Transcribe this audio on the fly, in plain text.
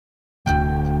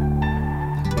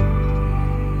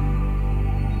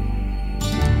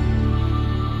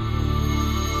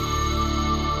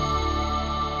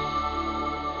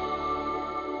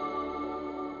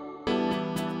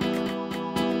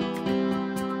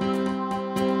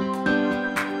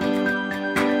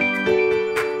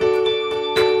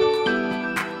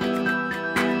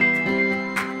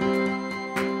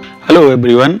Hello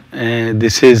everyone,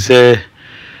 this is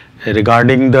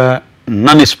regarding the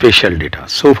non-spatial data.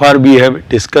 So far we have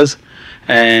discussed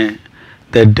that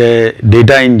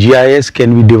data in GIS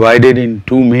can be divided in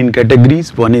two main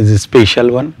categories. One is a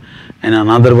spatial one and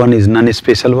another one is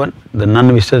non-spatial one. The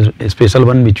non-spatial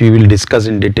one which we will discuss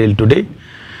in detail today.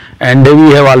 And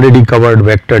we have already covered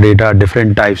vector data,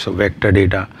 different types of vector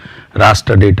data,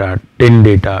 raster data, tin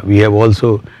data. We have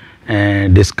also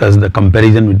discussed the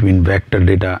comparison between vector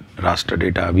data, raster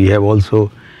data. We have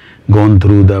also gone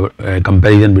through the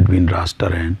comparison between raster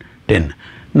and tin.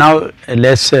 Now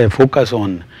let's focus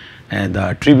on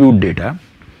the attribute data,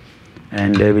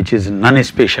 and which is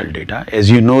non-spatial data. As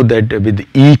you know that with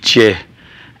each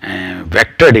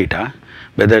vector data,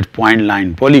 whether it's point,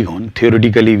 line, polygon,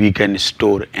 theoretically we can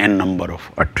store n number of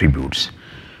attributes.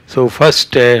 So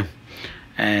first, as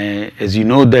you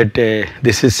know that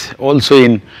this is also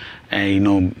in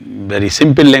very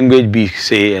simple language we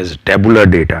say as tabular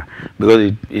data,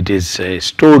 because it is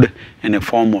stored in a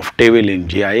form of table in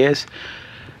GIS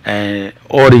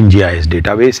or in GIS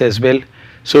database as well.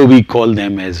 So we call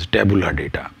them as tabular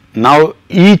data. Now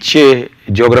each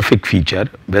geographic feature,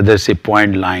 whether it's a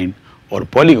point, line or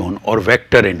polygon or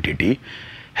vector entity,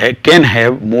 can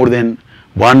have more than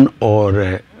one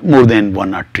or more than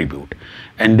one attribute.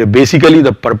 And basically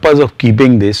the purpose of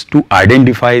keeping this to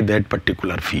identify that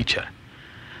particular feature.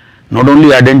 Not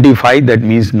only identify, that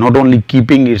means not only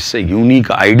keeping its a unique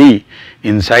ID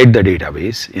inside the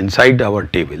database, inside our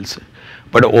tables,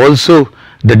 but also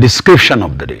the description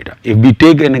of the data. If we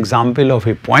take an example of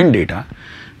a point data,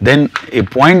 then a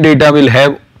point data will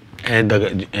have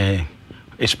the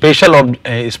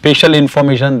spatial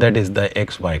information, that is the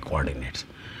XY coordinates.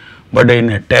 But in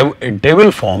a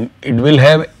table form,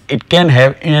 it can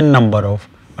have n number of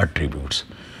attributes.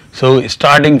 So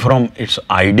starting from its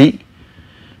ID,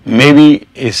 maybe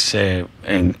its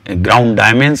ground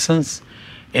dimensions,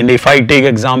 and if I take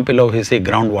example of say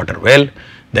groundwater well,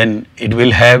 then it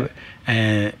will have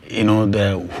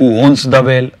who owns the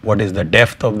well, what is the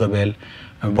depth of the well,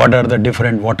 what are the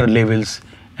different water levels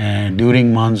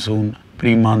during monsoon,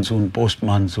 pre-monsoon,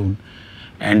 post-monsoon,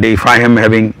 and if I am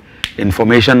having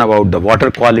information about the water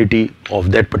quality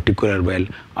of that particular well,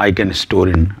 I can store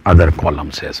in other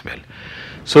columns as well.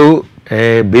 So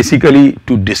basically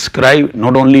to describe,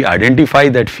 not only identify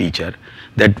that feature,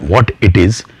 that what it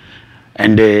is,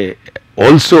 and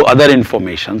also other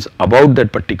informations about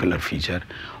that particular feature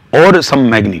or some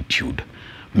magnitude.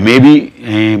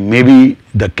 Maybe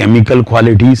the chemical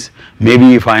qualities,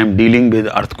 maybe if I am dealing with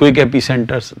earthquake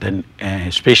epicenters, then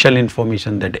spatial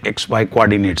information that XY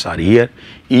coordinates are here,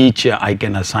 each I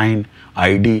can assign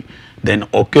ID, then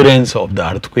occurrence of the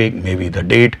earthquake, maybe the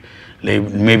date,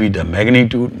 maybe the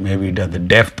magnitude, maybe the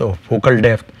depth of focal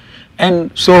depth,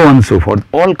 and so on and so forth.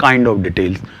 All kind of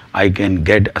details I can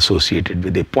get associated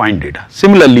with a point data.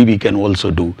 Similarly, we can also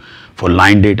do for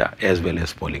line data as well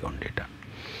as polygon data.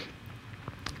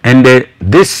 And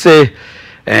this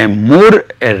more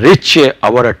rich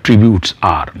our attributes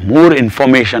are, more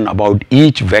information about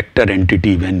each vector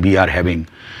entity when we are having,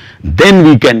 then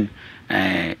we can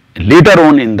later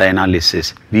on in the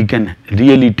analysis we can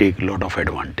really take a lot of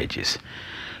advantages.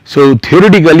 So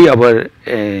theoretically our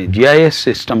GIS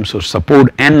system should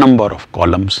support n number of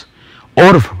columns,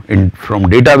 or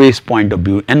from database point of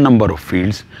view n number of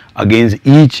fields against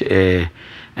each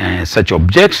such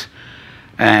objects,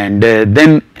 and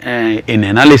then in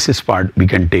analysis part we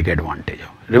can take advantage of.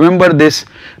 Remember this,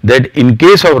 that in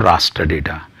case of raster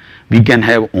data we can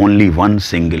have only one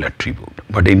single attribute,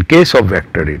 but in case of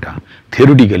vector data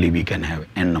theoretically we can have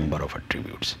n number of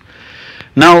attributes.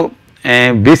 Now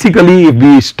basically if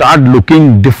we start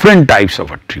looking different types of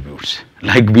attributes,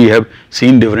 like we have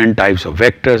seen different types of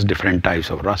vectors, different types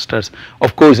of rasters.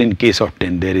 Of course in case of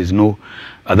tin there is no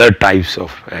other types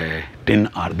of tin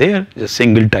are there, just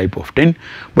single type of tin,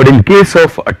 but in case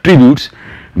of attributes,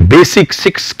 basic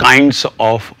 6 kinds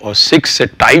of or 6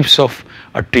 types of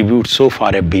attributes so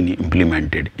far have been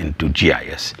implemented into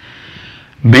GIS.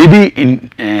 Maybe in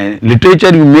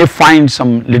literature you may find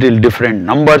some little different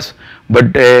numbers, but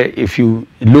if you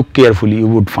look carefully you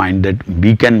would find that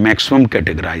we can maximum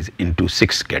categorize into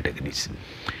 6 categories.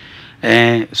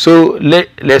 So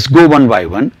let's go one by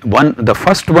one. The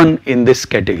first one in this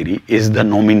category is the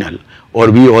nominal,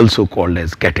 or we also called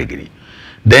as category.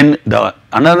 Then the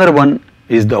another one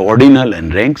is the ordinal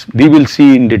and ranks. We will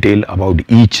see in detail about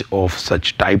each of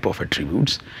such type of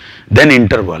attributes. Then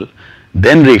interval,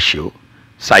 then ratio,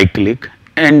 cyclic,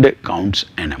 and counts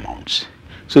and amounts.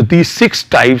 So these 6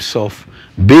 types of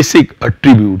basic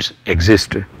attributes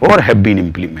exist or have been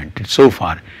implemented so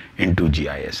far into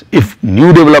GIS. If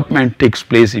new development takes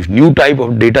place, if new type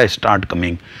of data start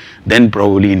coming, then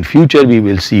probably in future we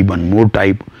will see one more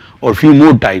type or few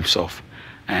more types of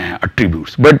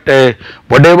attributes. But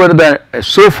whatever the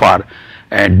so far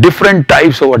different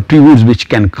types of attributes which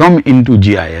can come into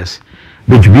GIS,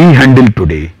 which we handle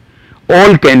today,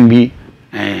 all can be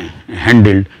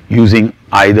handled using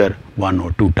either one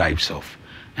or two types of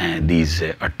these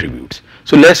attributes.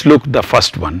 So let's look the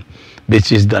first one,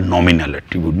 which is the nominal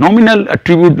attribute. Nominal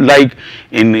attribute, like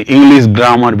in English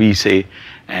grammar we say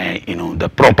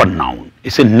the proper noun,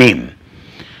 it's a name,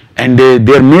 and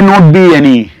there may not be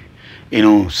any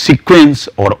sequence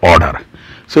or order.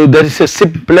 So there is a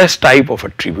simplest type of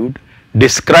attribute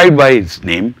described by its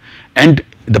name, and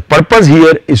the purpose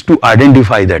here is to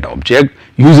identify that object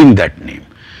using that name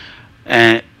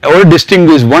or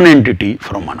distinguish one entity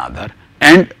from another,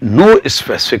 and no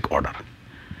specific order.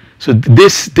 So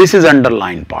this is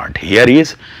underlying part here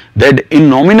is that in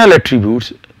nominal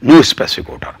attributes no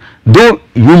specific order, though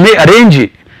you may arrange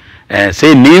it,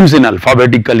 say names in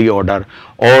alphabetically order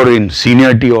or in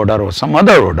seniority order or some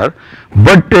other order,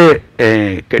 but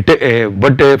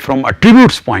from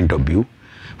attributes point of view,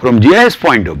 from GIS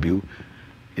point of view,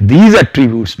 these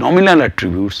attributes, nominal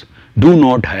attributes, do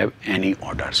not have any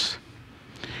orders.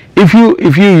 If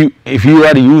you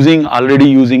are already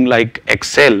using like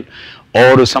Excel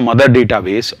or some other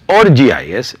database or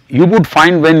GIS, you would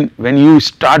find when you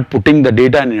start putting the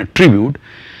data in an attribute,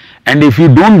 and if you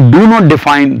do not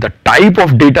define the type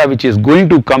of data which is going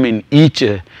to come in each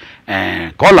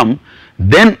column,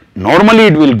 then normally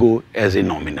it will go as a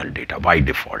nominal data by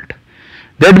default.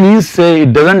 That means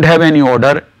it doesn't have any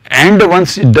order, and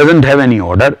once it doesn't have any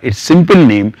order, it's simple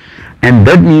name, and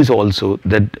that means also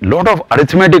that lot of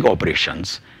arithmetic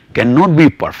operations cannot be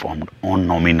performed on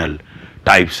nominal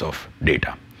types of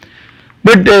data.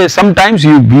 But sometimes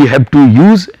we have to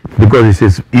use, because it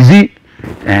is easy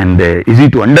and easy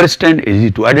to understand,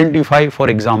 easy to identify. For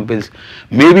examples,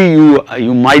 maybe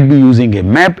you might be using a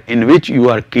map in which you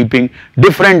are keeping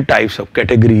different types of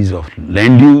categories of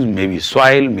land use, maybe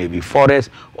soil, maybe forest,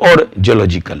 or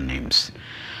geological names.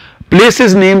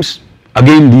 Places names,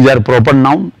 again these are proper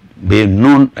noun,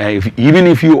 even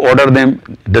if you order them,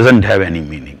 doesn't have any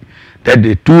meaning.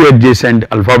 That two adjacent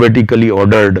alphabetically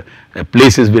ordered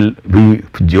places will be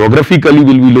geographically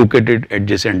will be located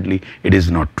adjacently, it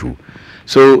is not true.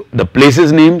 So the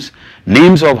places names,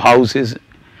 names of houses,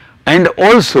 and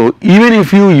also even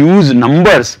if you use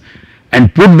numbers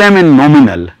and put them in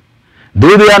nominal,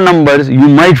 though they are numbers, you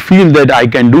might feel that I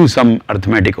can do some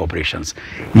arithmetic operations.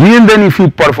 Even then, if you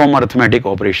perform arithmetic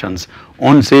operations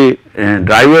on say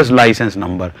driver's license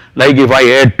number, like if I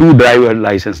add two driver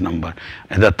license number,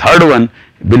 and the third one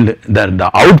will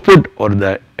the output or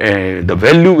the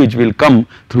value which will come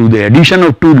through the addition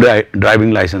of two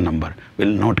driving license number will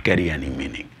not carry any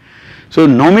meaning. So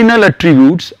nominal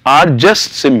attributes are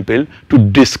just simple to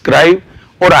describe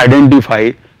or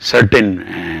identify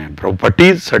certain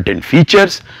properties, certain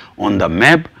features on the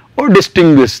map, or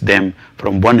distinguish them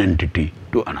from one entity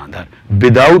to another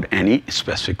without any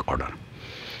specific order.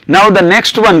 Now the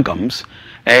next one comes,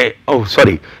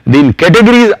 then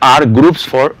categories are groups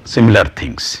for similar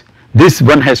things. This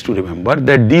one has to remember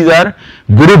that these are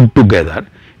grouped together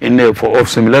of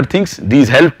similar things. These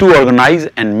help to organize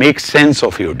and make sense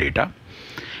of your data.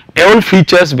 All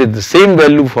features with the same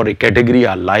value for a category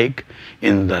are like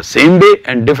in the same way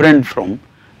and different from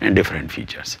different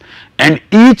features, and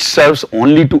each serves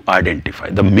only to identify.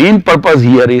 The main purpose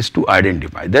here is to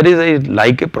identify. That is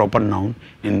like a proper noun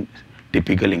in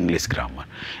typical English grammar.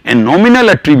 And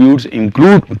nominal attributes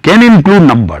can include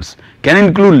numbers, can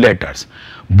include letters,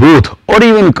 both, or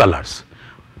even colors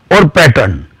or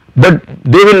pattern, but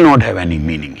they will not have any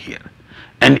meaning here.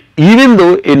 And even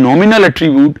though a nominal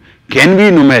attribute can be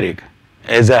numeric,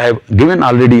 as I have given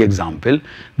already example,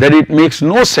 that it makes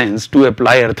no sense to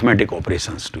apply arithmetic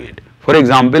operations to it. For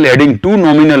example, adding two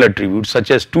nominal attributes such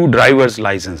as two driver's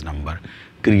license number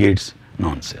creates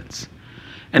nonsense.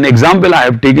 An example I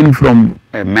have taken from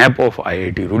a map of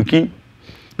IIT Roorkee,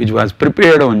 which was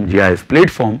prepared on GIS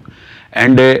platform,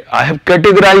 and I have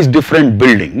categorized different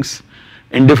buildings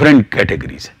in different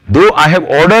categories, though I have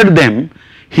ordered them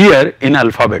here in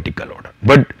alphabetical order,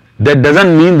 but that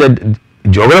doesn't mean that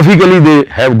geographically they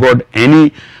have got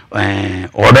any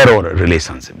order or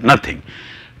relationship, nothing.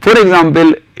 For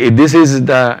example, this is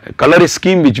the color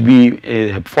scheme which we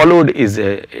have followed, is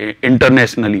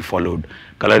internationally followed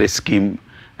color scheme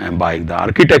by the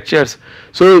architectures.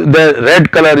 So the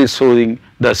red color is showing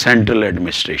the central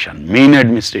administration, main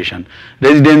administration.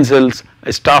 Residentials,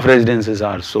 staff residences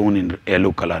are shown in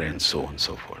yellow color, and so on and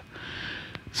so forth.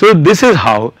 So this is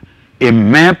how a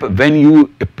map, when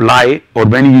you apply or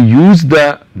when you use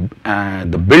the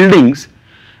buildings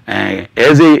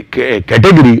as a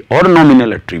category or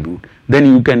nominal attribute, then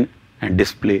you can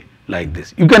display like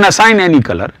this. You can assign any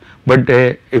color, but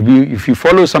if you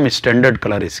follow some standard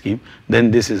color scheme,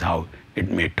 then this is how it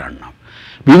may turn out.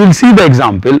 We will see the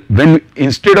example when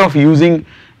instead of using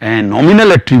a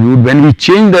nominal attribute, when we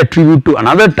change the attribute to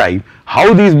another type,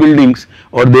 how these buildings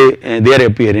or their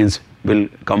appearance will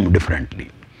come differently.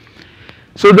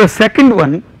 So the second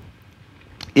one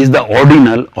is the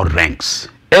ordinal or ranks.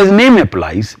 As name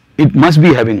applies, it must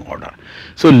be having order.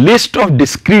 So list of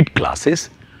discrete classes,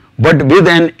 but with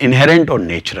an inherent or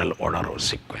natural order or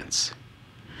sequence.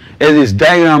 As is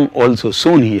diagram also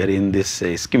shown here in this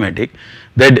schematic,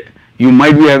 that you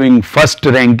might be having first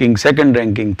ranking, second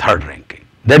ranking, third ranking.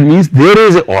 That means there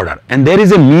is a order and there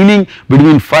is a meaning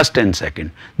between first and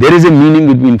second. There is a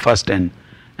meaning between first and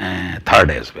third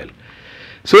as well.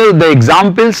 So the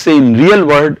examples in real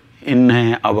world in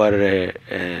our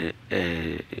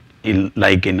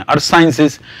like in earth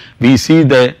sciences, we see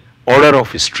the order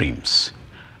of streams.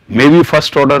 Maybe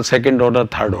first order, second order,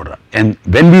 third order. And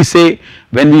when we say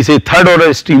third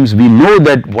order streams, we know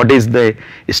that what is the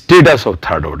status of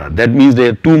third order. That means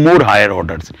there are two more higher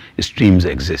orders streams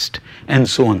exist, and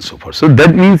so on and so forth. So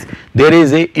that means there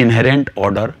is a inherent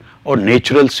order or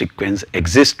natural sequence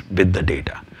exists with the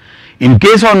data. In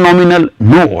case of nominal,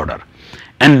 no order.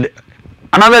 And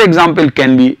another example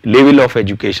can be level of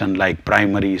education like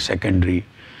primary, secondary,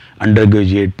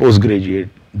 undergraduate, postgraduate,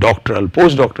 doctoral,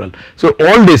 postdoctoral. So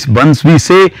all this, once we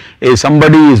say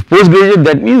somebody is postgraduate,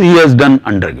 that means he has done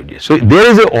undergraduate. So there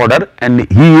is an order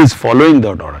and he is following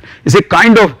that order. It's a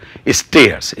kind of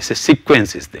stairs, it's a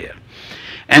sequence is there.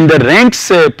 And the ranks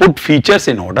put features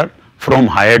in order from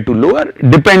higher to lower,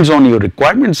 depends on your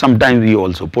requirement. Sometimes we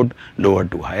also put lower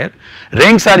to higher.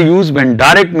 Ranks are used when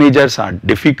direct measures are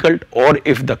difficult or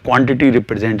if the quantity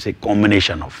represents a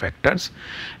combination of factors.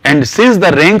 And since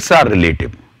the ranks are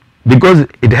relative, because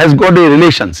it has got a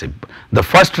relationship, the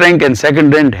first rank and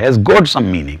second rank has got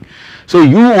some meaning. So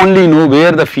you only know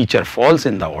where the feature falls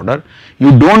in the order.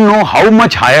 You don't know how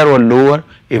much higher or lower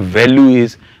a value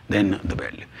is than the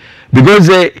value. Because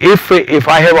if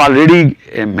I have already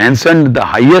mentioned the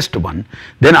highest one,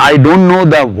 then I don't know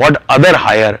the what other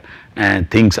higher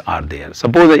things are there.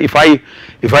 Suppose if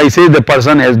I say the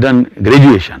person has done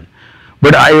graduation,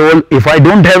 but if I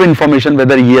don't have information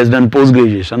whether he has done post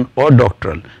graduation or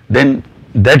doctoral, then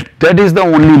that is the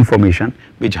only information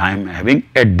which I am having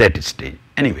at that stage.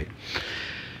 Anyway,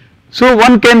 so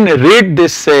one can rate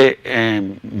this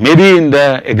maybe in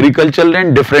the agricultural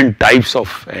land different types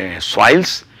of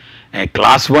soils.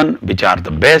 Class 1 which are the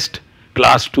best,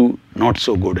 class 2 not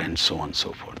so good, and so on and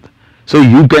so forth. So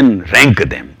you can rank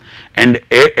them, and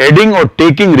adding or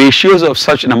taking ratios of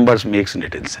such numbers makes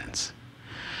little sense.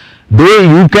 Though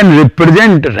you can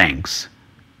represent ranks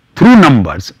through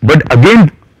numbers, but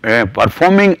again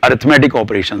performing arithmetic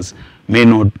operations may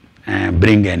not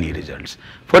bring any results.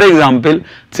 For example,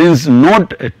 since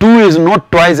 2 is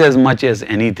not twice as much as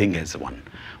anything as 1,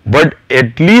 but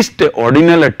at least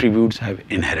ordinal attributes have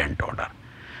inherent order,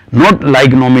 not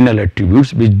like nominal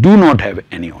attributes which do not have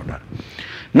any order.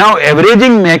 Now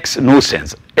averaging makes no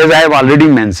sense, as I have already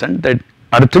mentioned that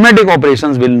arithmetic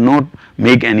operations will not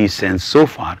make any sense so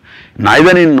far,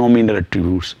 neither in nominal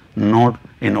attributes nor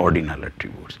in ordinal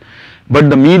attributes. But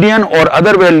the median or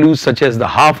other values such as the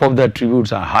half of the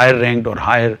attributes are higher ranked or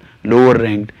lower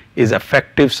ranked is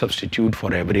effective substitute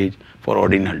for average for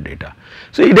ordinal data.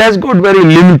 So it has got very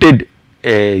limited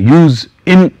use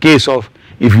in case of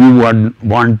if you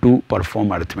want to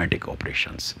perform arithmetic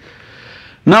operations.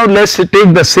 Now let's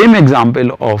take the same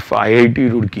example of IIT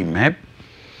Roorkee map,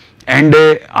 and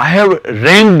I have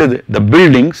ranked the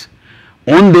buildings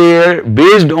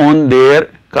based on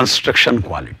their construction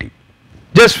quality.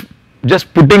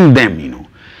 Just putting them,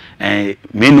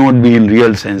 may not be in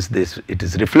real sense it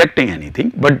is reflecting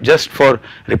anything, but just for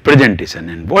representation.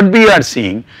 And what we are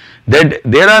seeing that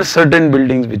there are certain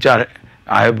buildings which I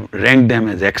have ranked them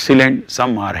as excellent,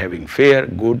 some are having fair,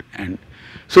 good, and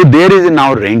so there is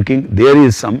now ranking, there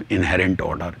is some inherent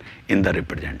order in the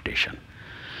representation.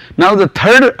 Now the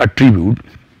third attribute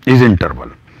is interval.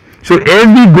 So as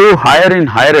we go higher in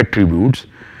higher attributes,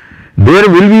 there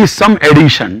will be some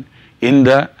addition in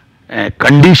the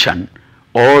condition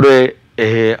or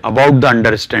about the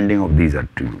understanding of these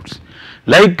attributes.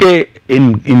 Like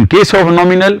in case of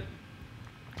nominal,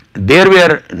 there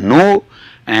were no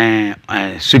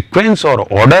sequence or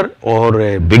order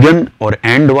or begin or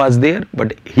end was there,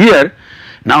 but here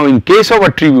now in case of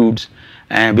attributes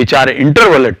which are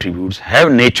interval attributes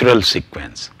have natural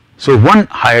sequence. So one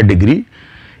higher degree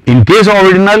In case of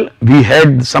ordinal, we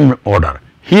had some order.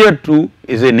 Here too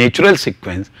is a natural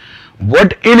sequence,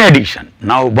 but in addition,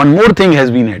 now one more thing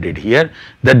has been added here,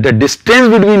 that the distance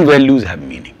between values have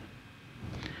meaning.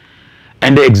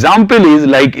 And the example is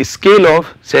like a scale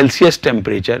of Celsius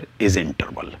temperature is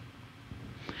interval.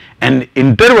 And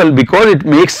interval, because it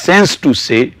makes sense to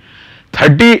say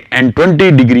 30 and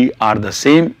 20 degree are the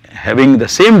same, having the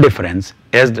same difference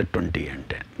as the 20 and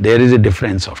 10. There is a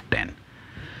difference of 10.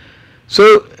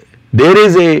 So there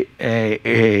is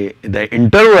the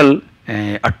interval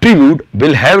attribute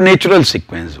will have natural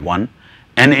sequence 1,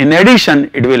 and in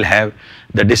addition it will have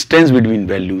the distance between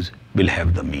values will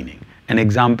have the meaning. An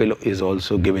example is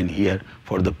also given here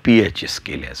for the pH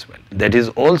scale as well. That is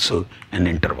also an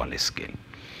interval scale.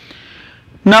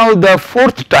 Now the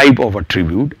fourth type of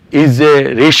attribute is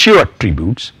ratio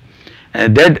attributes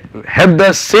that have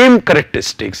the same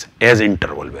characteristics as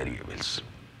interval variables.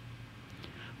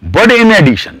 But in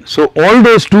addition, so all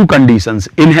those two conditions,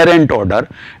 inherent order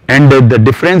and the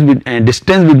difference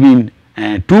distance between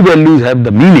two values have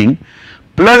the meaning,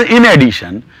 plus in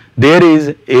addition there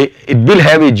is it will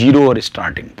have a 0 or a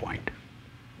starting point.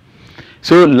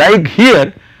 So like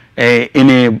here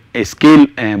in a scale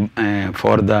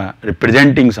for the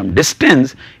representing some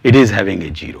distance, it is having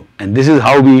a 0, and this is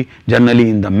how we generally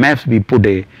in the maps we put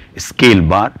a scale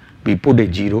bar, we put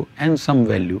a 0 and some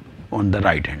value on the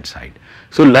right hand side.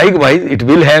 So likewise it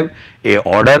will have a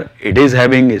order, it is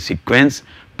having a sequence,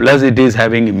 plus it is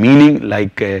having a meaning,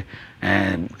 like 2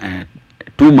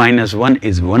 minus 1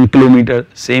 is 1 kilometer,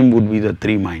 same would be the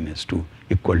 3 minus 2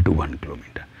 equal to 1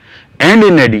 kilometer, and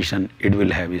in addition it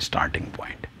will have a starting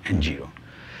point and 0.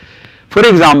 For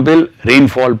example,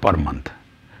 rainfall per month.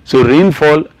 So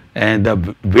rainfall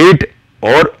the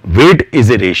weight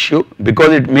is a ratio, because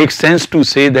it makes sense to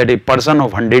say that a person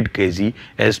of 100 kg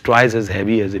is twice as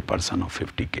heavy as a person of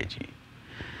 50 kg.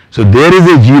 So there is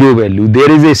a 0 value, there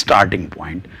is a starting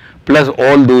point, plus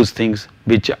all those things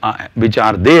which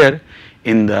are there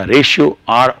in the ratio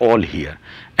are all here,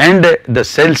 and the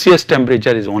Celsius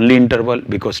temperature is only interval,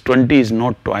 because 20 is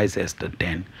not twice as the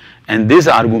 10, and this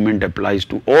argument applies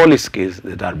to all scales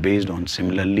that are based on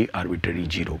similarly arbitrary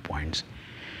 0 points,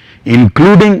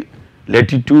 including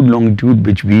latitude, longitude,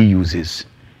 which we uses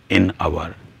in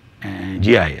our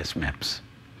GIS maps.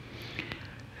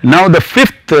 Now the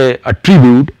fifth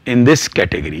attribute in this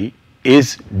category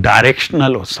is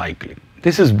directional or cyclic.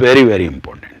 This is very, very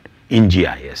important in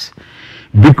GIS,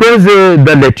 because the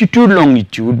latitude,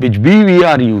 longitude which we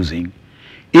are using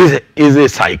is a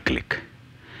cyclic.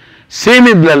 Same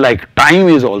is like time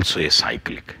is also a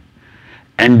cyclic,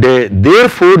 and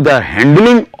therefore the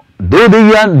handling, though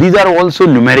these are also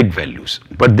numeric values,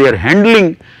 but their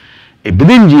handling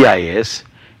within GIS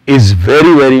is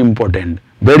very, very important.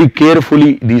 Very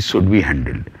carefully these should be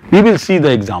handled. We will see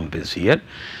the examples here,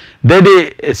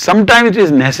 that sometimes it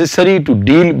is necessary to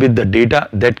deal with the data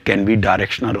that can be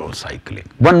directional or cyclic.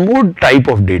 One more type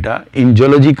of data in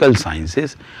geological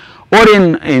sciences or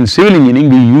in civil engineering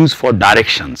we use for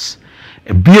directions,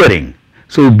 bearing.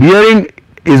 So bearing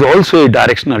is also a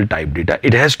directional type data.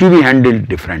 It has to be handled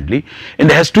differently, and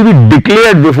it has to be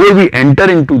declared before we enter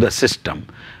into the system.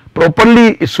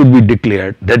 Properly it should be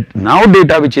declared that now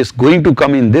data which is going to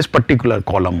come in this particular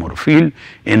column or field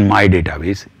in my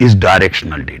database is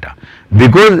directional data,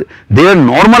 because their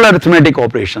normal arithmetic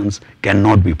operations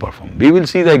cannot be performed. We will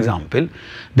see the example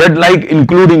that, like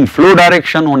including flow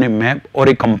direction on a map or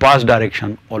a compass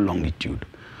direction or longitude.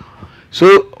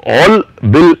 So all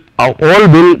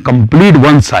will complete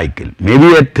one cycle,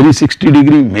 maybe at 360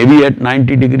 degree, maybe at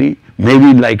 90 degree,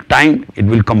 maybe like time it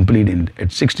will complete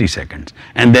at 60 seconds,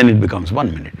 and then it becomes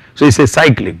 1 minute. So it's a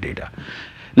cyclic data.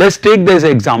 Let's take this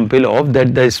example of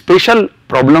that the special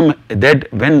problem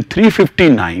that when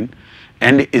 359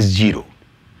 and is 0,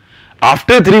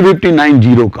 after 359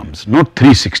 0 comes, not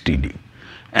 360 degree,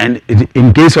 and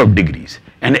in case of degrees,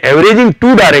 and averaging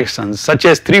two directions such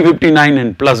as 359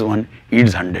 and plus 1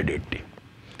 yields 180,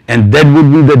 and that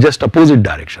would be the just opposite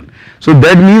direction. So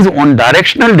that means on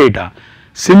directional data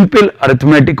simple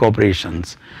arithmetic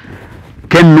operations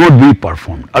cannot be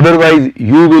performed, otherwise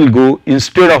you will go,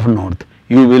 instead of north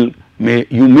you may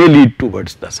lead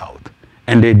towards the south,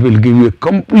 and it will give you a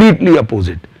completely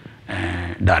opposite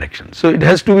direction. So it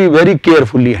has to be very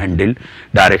carefully handled,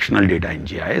 directional data in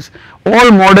GIS.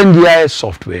 All modern GIS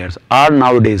softwares are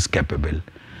nowadays capable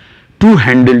to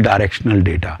handle directional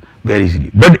data very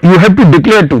easily, but you have to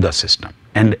declare to the system,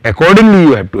 and accordingly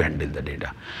you have to handle the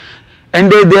data. And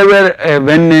there were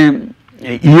when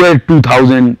year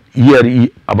 2000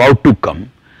 about to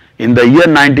come, in the year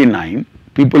 99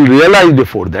 people realized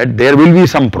before that there will be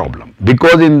some problem,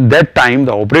 because in that time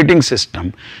the operating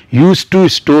system used to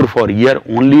store for year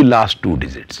only last 2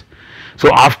 digits.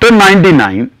 So after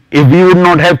 99, if we would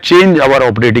not have changed our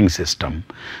operating system,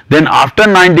 then after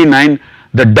 99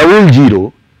 the double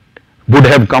zero would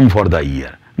have come for the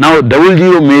year. Now double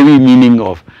zero may be meaning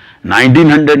of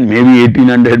 1900, maybe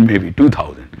 1800, maybe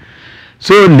 2000.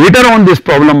 So later on this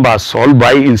problem was solved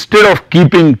by, instead of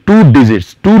keeping 2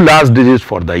 digits, 2 last digits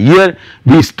for the year,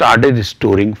 we started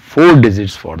storing 4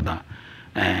 digits for the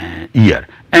year,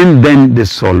 and then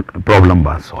this problem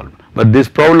was solved. But this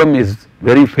problem is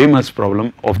very famous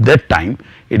problem of that time.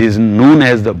 It is known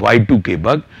as the Y2K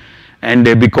bug, and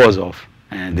because of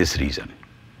this reason.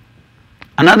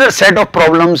 Another set of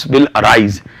problems will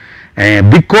arise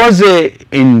because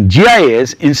in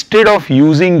GIS, instead of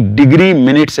using degree,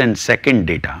 minutes and second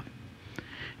data,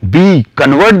 we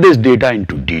convert this data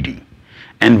into DD,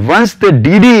 and once the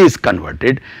DD is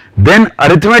converted, then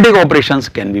arithmetic operations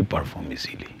can be performed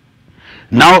easily.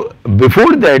 Now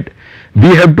before that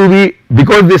we have to be,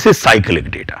 because this is cyclic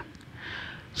data,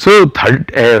 so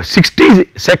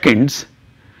 60 seconds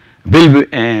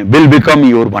will become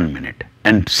your 1 minute,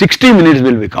 and 60 minutes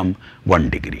will become 1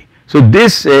 degree. So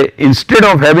this instead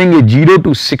of having a 0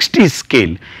 to 60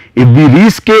 scale, if we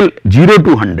rescale 0 to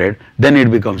 100, then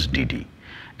it becomes DD,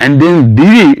 and then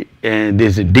DD,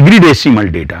 this degree decimal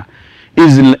data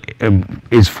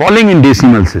is falling in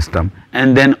decimal system,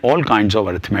 and then all kinds of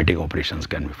arithmetic operations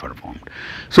can be performed.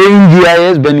 So in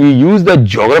GIS, when we use the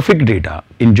geographic data,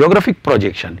 in geographic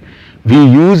projection, we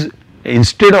use,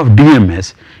 instead of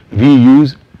DMS, we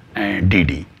use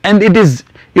DD, and it is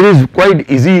quite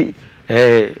easy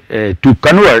to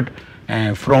convert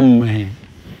from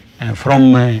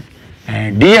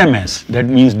DMS, that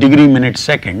means degree, minutes,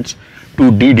 seconds,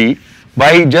 to DD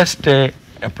by just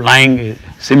applying a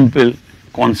simple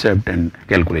concept and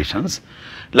calculations.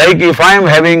 Like if I am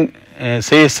having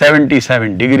say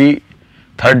 77 degree,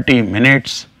 30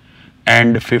 minutes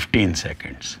and 15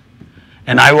 seconds,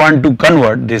 and I want to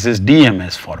convert, this is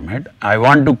DMS format, I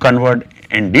want to convert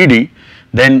in DD,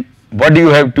 then what you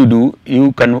have to do,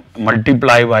 you can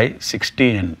multiply by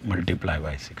 60 and multiply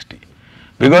by 60,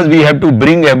 because we have to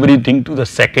bring everything to the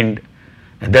second,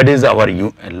 that is our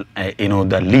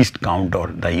the least count or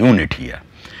the unit here.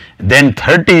 Then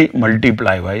 30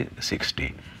 multiply by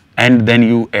 60, and then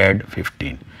you add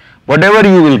 15. Whatever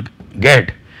you will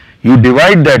get, you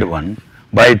divide that one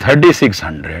by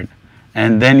 3600,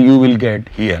 and then you will get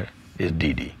here is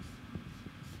DD.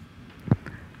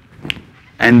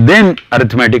 And then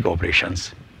arithmetic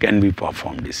operations can be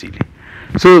performed easily.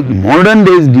 So modern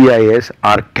days GIS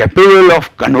are capable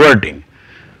of converting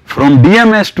from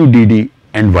DMS to DD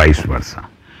and vice versa.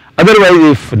 Otherwise,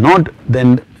 if not,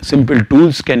 then simple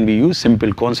tools can be used,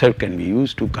 simple concept can be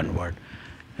used to convert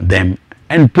them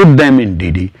and put them in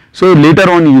DD. So later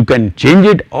on you can change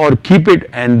it or keep it,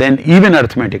 and then even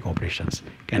arithmetic operations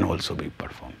can also be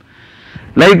performed.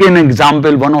 Like in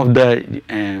example, one of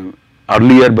the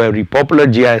earlier very popular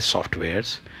GIS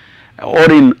softwares,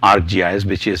 or in ArcGIS,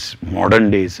 which is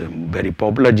modern days very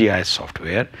popular GIS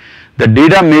software, the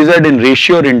data measured in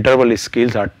ratio or interval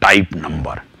scales are type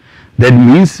number. That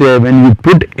means when you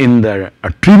put in the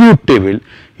attribute table,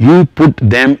 you put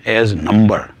them as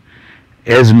number,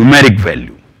 as numeric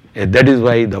value. That is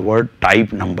why the word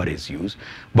type number is used,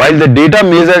 while the data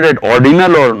measured at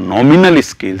ordinal or nominal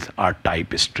scales are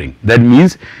type string. That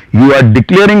means you are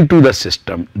declaring to the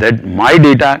system that my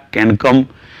data can come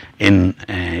in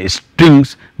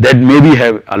strings that maybe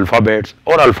have alphabets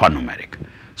or alphanumeric.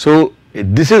 So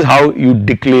this is how you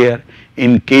declare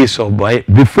in case of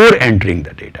before entering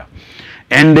the data,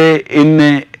 and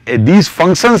these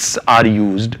functions are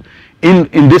used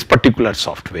in this particular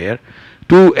software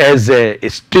to as a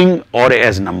string or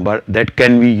as number that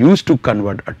can be used to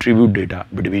convert attribute data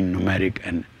between numeric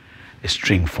and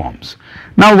string forms.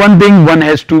 Now one thing one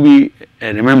has to be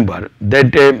remember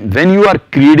that when you are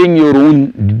creating your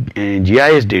own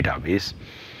GIS database,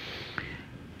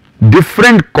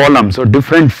 different columns or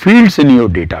different fields in your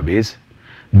database,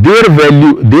 their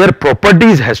value, their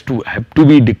properties have to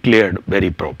be declared very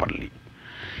properly.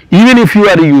 Even if you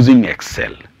are using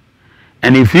Excel,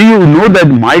 and if you know that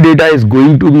my data is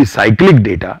going to be cyclic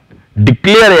data,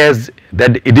 declare as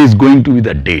that it is going to be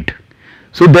the date,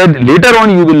 so that later on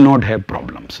you will not have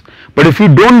problems. But if you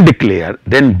don't declare,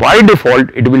 then by default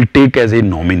it will take as a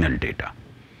nominal data,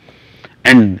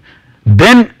 and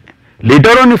then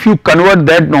later on if you convert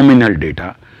that nominal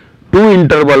data to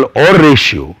interval or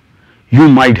ratio, you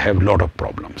might have lot of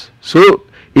problems. So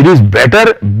it is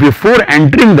better before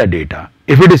entering the data,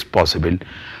 if it is possible,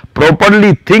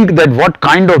 properly think that what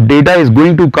kind of data is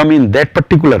going to come in that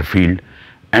particular field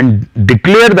and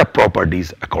declare the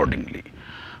properties accordingly.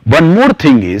 One more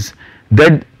thing is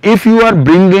that if you are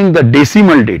bringing the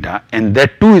decimal data and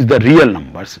that too is the real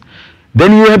numbers,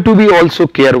 then you have to be also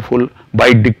careful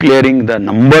by declaring the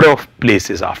number of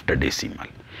places after decimal.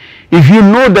 If you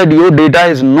know that your data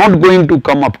is not going to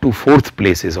come up to fourth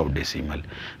places of decimal,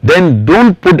 then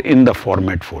don't put in the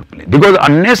format fourth place, because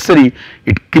unnecessary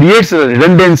it creates a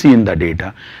redundancy in the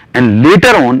data, and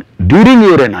later on during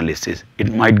your analysis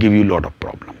it might give you a lot of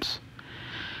problems.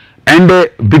 And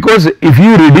because if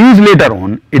you reduce later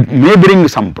on, it may bring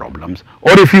some problems,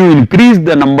 or if you increase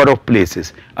the number of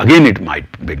places, again it might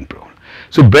bring problems.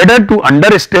 So better to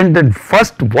understand that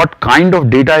first what kind of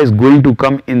data is going to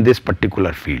come in this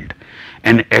particular field,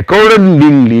 and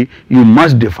accordingly you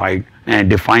must define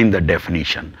the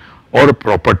definition or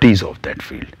properties of that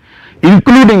field,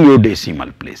 including your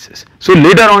decimal places. So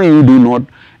later on you do not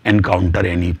encounter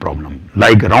any problem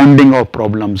like rounding of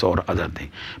problems or other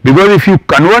thing, because if you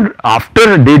convert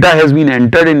after data has been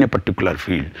entered in a particular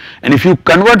field, and if you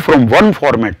convert from one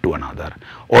format to another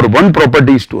or one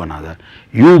properties to another,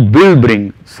 you will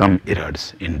bring some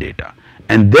errors in data,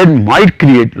 and that might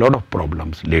create lot of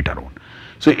problems later on.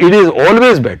 So it is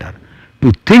always better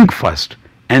to think first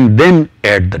and then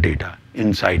add the data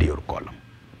inside your column.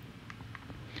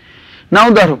 Now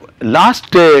the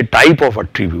last type of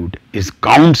attribute is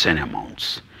counts and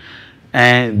amounts,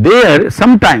 and there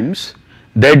sometimes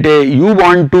that you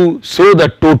want to show the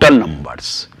total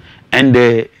numbers and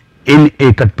in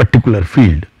a particular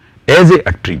field as a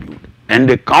attribute, and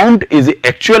a count is the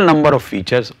actual number of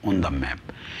features on the map,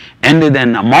 and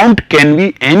then amount can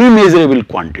be any measurable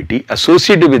quantity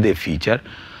associated with a feature,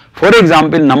 for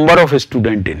example number of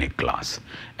students in a class.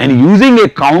 And using a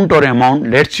count or amount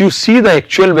lets you see the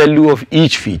actual value of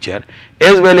each feature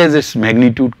as well as its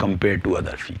magnitude compared to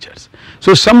other features.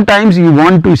 So sometimes you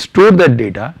want to store that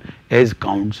data as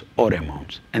counts or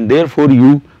amounts, and therefore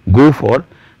you go for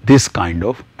this kind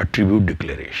of attribute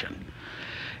declaration.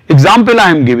 Example I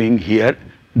am giving here,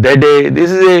 that this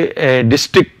is a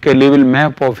district level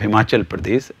map of Himachal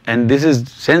Pradesh, and this is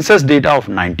census data of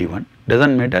 91,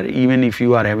 doesn't matter even if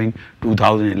you are having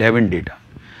 2011 data,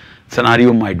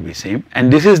 scenario might be same,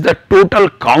 and this is the total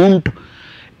count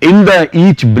in the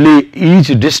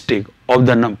each district of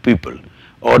the people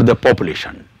or the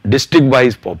population, district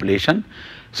wise population.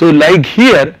 So like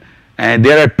here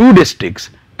there are two districts,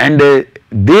 and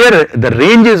there the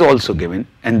range is also given,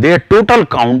 and their total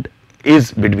count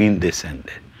is between this and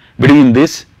that, between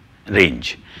this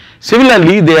range.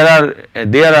 Similarly there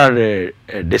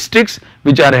are districts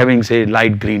which are having say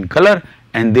light green color,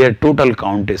 and their total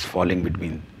count is falling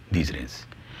between these ranges.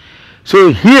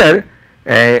 So here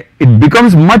it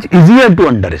becomes much easier to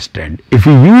understand if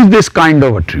you use this kind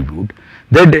of attribute,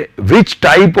 that which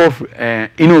type of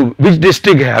which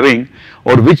district having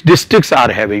or which districts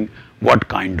are having what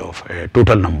kind of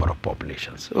total number of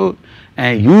populations. So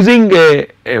using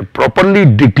properly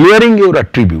declaring your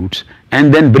attributes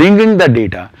and then bringing the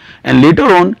data, and later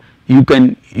on you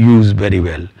can use very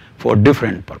well for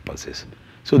different purposes.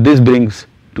 So this brings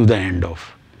to the end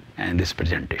of this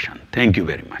presentation. Thank you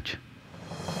very much.